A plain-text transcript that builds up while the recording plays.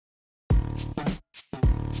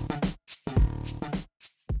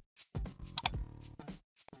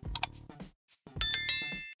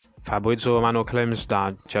Fabrizio Romano claims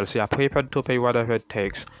that Chelsea are prepared to pay whatever it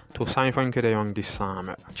takes to sign Frenkie de Jong this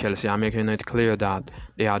summer. Chelsea are making it clear that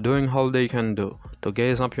they are doing all they can do to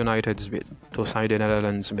gaze up United's bid to sign the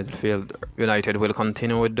Netherlands midfielder. United will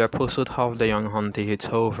continue with their pursuit of de Jong until it's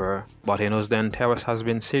over, but he knows the interest has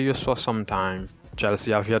been serious for some time.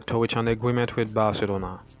 Chelsea have yet to reach an agreement with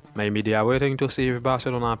Barcelona. Maybe they are waiting to see if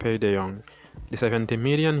Barcelona pay de Jong. The 70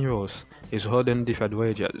 million euros is holding deferred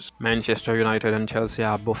wages. Manchester United and Chelsea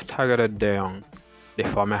have both targeted de Jong. The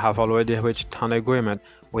former have already reached an agreement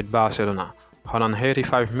with Barcelona on an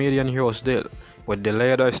 85 million euros deal, with the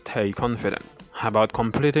latter stay confident about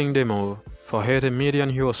completing the move for 80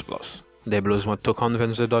 million euros plus. The Blues want to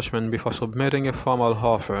convince the Dutchman before submitting a formal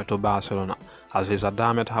offer to Barcelona, as he is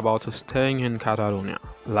adamant about staying in Catalonia.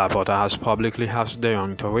 Laporta has publicly asked de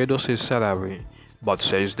Jong to reduce his salary, but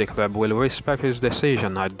says the club will respect his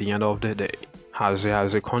decision at the end of the day, as he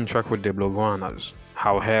has a contract with the Blaugranas.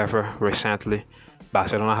 However, recently,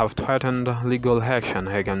 Barcelona have threatened legal action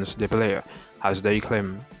against the player, as they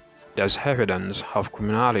claim there's evidence of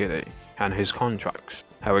criminality in his contracts.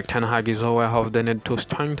 Erik ten Hag is aware of the need to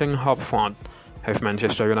strengthen up front if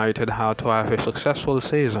Manchester United had to have a successful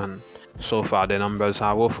season. So far, the numbers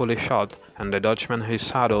are woefully short, and the Dutchman is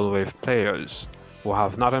saddled with players who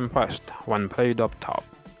have not impressed when played up top.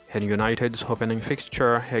 In United's opening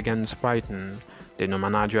fixture against Brighton, the new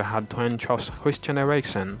manager had to entrust Christian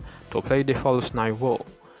Eriksen to play the false nine role,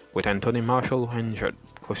 with Anthony Martial injured.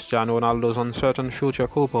 Cristiano Ronaldo's uncertain future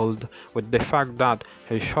coupled with the fact that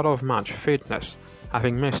he's short of match fitness,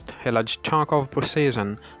 having missed a large chunk of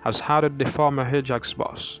preseason, has hardened the former Ajax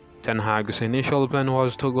boss. Ten Hag's initial plan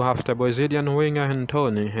was to go after Brazilian winger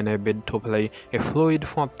Anthony in a bid to play a fluid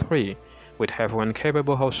front three, with everyone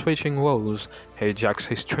capable of switching roles. Ajax's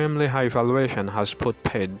extremely high valuation has put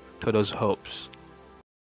paid to those hopes.